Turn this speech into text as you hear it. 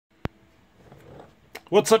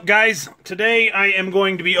What's up, guys? Today I am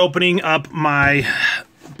going to be opening up my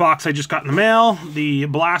box I just got in the mail, the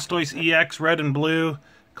Blastoise EX Red and Blue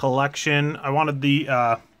collection. I wanted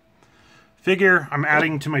the figure. I'm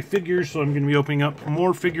adding to my figures, so I'm going to be opening up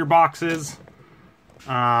more figure boxes.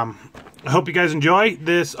 I hope you guys enjoy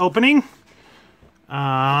this opening.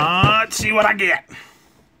 Let's see what I get.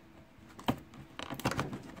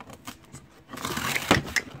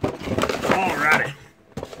 Alrighty.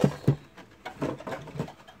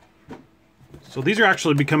 So these are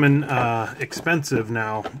actually becoming expensive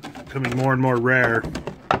now, becoming more and more rare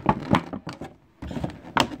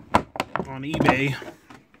on eBay.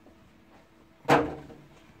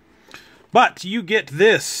 But you get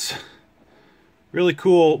this really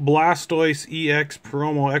cool Blastoise EX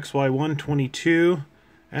Promo XY122,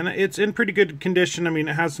 and it's in pretty good condition. I mean,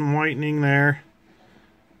 it has some whitening there,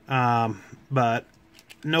 but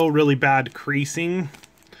no really bad creasing.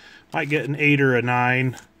 Might get an 8 or a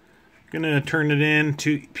 9. Gonna turn it in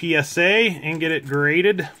to PSA and get it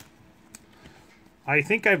graded. I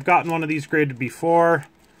think I've gotten one of these graded before.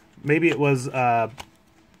 Maybe it was the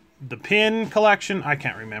pin collection. I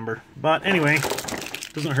can't remember. But anyway,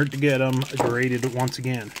 doesn't hurt to get them graded once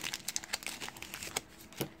again.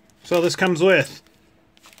 So this comes with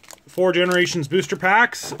 4 Generations booster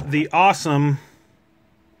packs, the awesome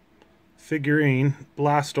figurine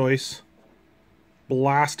Blastoise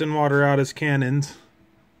blasting water out his cannons.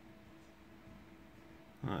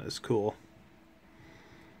 That is cool.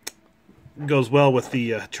 Goes well with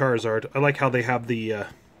the Charizard. I like how they have the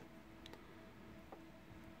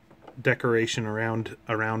decoration around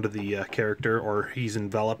the character, or he's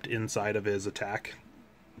enveloped inside of his attack.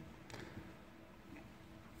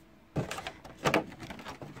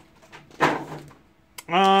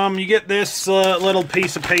 You get this little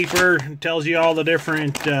piece of paper. It tells you all the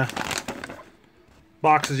different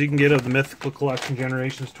boxes you can get of the Mythical Collection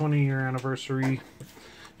Generations 20-year anniversary.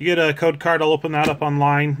 You get a code card. I'll open that up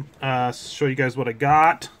online, show you guys what I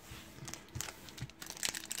got.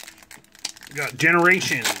 Got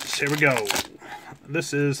Generations. Here we go.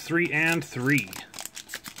 This is 3 and 3.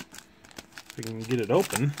 If we can get it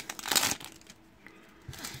open.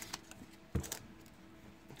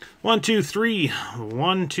 1, 2, 3.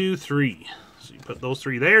 1, 2, 3. So you put those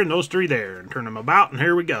 3 there and those 3 there and turn them about, and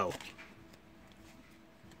here we go.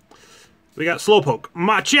 We got Slowpoke,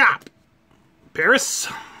 Machop, Paris,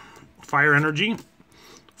 Fire Energy,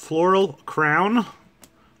 Floral Crown,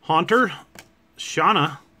 Haunter,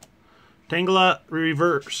 Shauna, Tangela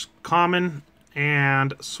Reverse Common,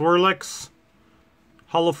 and Swirlix,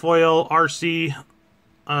 Holofoil RC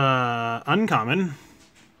Uncommon.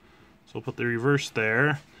 So we'll put the reverse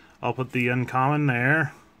there. I'll put the uncommon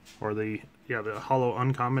there, or the holo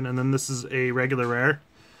uncommon, and then this is a regular rare.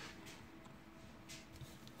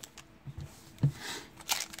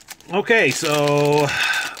 Okay, so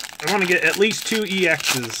I want to get at least 2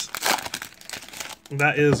 EXs.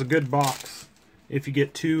 That is a good box if you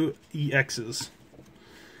get 2 EXs.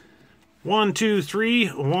 1, 2, 3.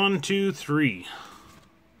 1, 2, 3.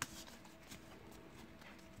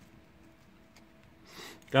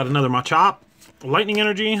 Got another Machop, Lightning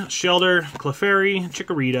Energy, Shelter, Clefairy,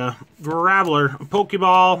 Chikorita, Graveler,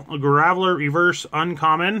 Pokeball, a Graveler Reverse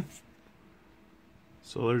Uncommon.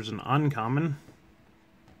 So there's an uncommon.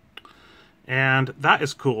 And that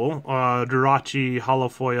is cool. Jirachi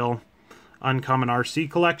Holofoil Uncommon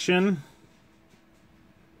RC Collection.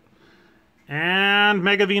 And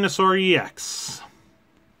Mega Venusaur EX.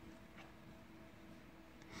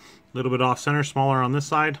 A little bit off center, smaller on this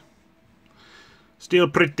side. Still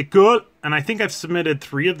pretty cool. And I think I've submitted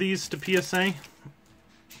 3 of these to PSA.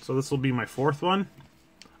 So this will be my 4th one.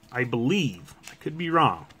 I believe. I could be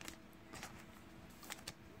wrong.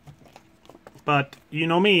 But you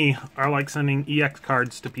know me, I like sending EX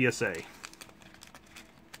cards to PSA.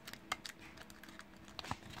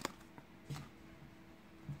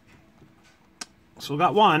 So we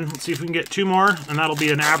got 1. Let's see if we can get 2 more, and that'll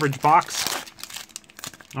be an average box.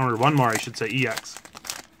 Or 1 more, I should say, EX.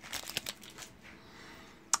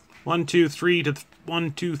 1, 2, 3 to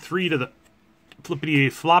 1, 2, 3 to the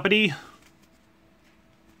flippity floppity.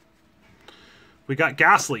 We got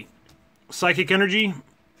Ghastly, Psychic Energy,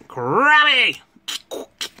 Krabby,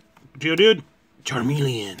 Geodude,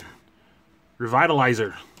 Charmeleon,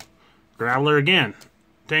 Revitalizer, Graveler again,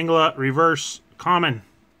 Tangela Reverse Common.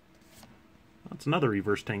 That's another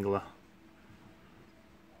Reverse Tangela.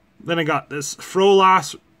 Then I got this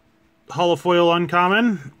Frolas Holofoil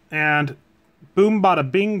Uncommon, and Boom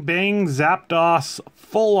Bada Bing Bang Zapdos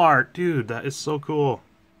Full Art. Dude, that is so cool.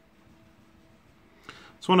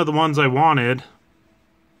 It's one of the ones I wanted.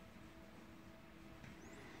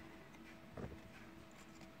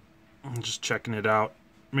 just checking it out,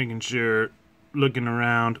 making sure, looking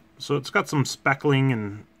around. So it's got some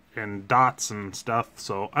speckling and dots and stuff,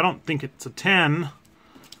 so I don't think it's a 10.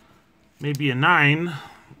 Maybe a 9,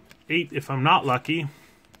 8 if I'm not lucky.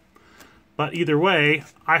 But either way,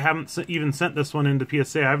 I haven't even sent this one into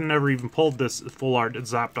PSA. I've never even pulled this full art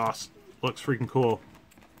Zapdos. Looks freaking cool.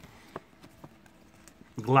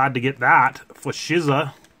 Glad to get that for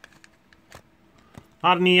Shiza.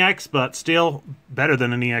 Not an EX, but still better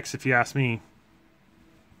than an EX if you ask me.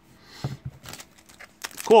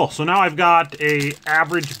 Cool, so now I've got a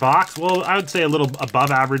average box. Well, I would say a little above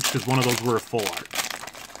average because one of those were a full art.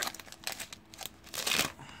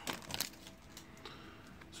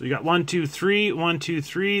 So you got 1, 2, 3, 1, 2,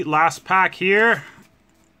 3. Last pack here.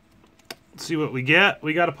 Let's see what we get.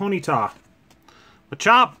 We got a Ponyta, a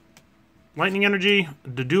Chop, Lightning Energy,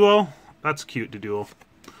 Doduo. That's cute, Doduo.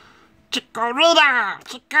 Chikorita,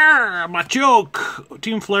 Chikorita, Machoke,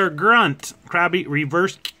 Team Flare Grunt, Krabby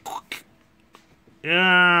Reverse,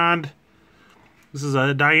 and this is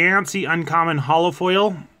a Diancie Uncommon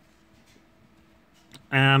Holofoil,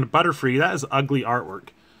 and Butterfree. That is ugly artwork.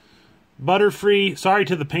 Butterfree, sorry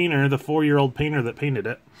to the painter, the 4-year-old painter that painted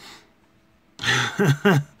it.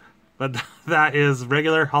 But that is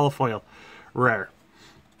regular Holofoil, rare.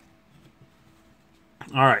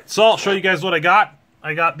 Alright, so I'll show you guys what I got.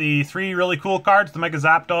 I got the 3 really cool cards, the Mega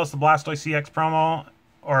Zapdos, the Blastoise CX promo,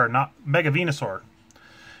 or not, Mega Venusaur,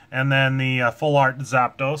 and then the full art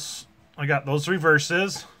Zapdos. I got those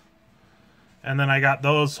reverses, and then I got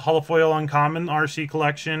those Holofoil Uncommon RC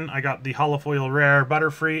Collection. I got the Holofoil Rare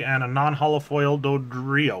Butterfree and a non-Holofoil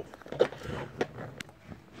Dodrio.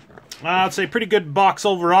 I'd say pretty good box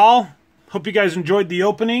overall. Hope you guys enjoyed the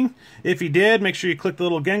opening. If you did, make sure you click the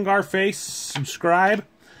little Gengar face, subscribe.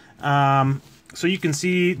 So you can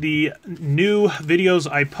see the new videos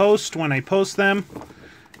I post when I post them.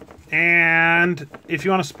 And if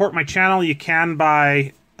you want to support my channel, you can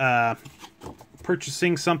by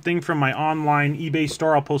purchasing something from my online eBay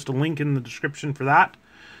store. I'll post a link in the description for that.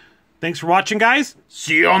 Thanks for watching, guys.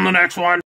 See you on the next one.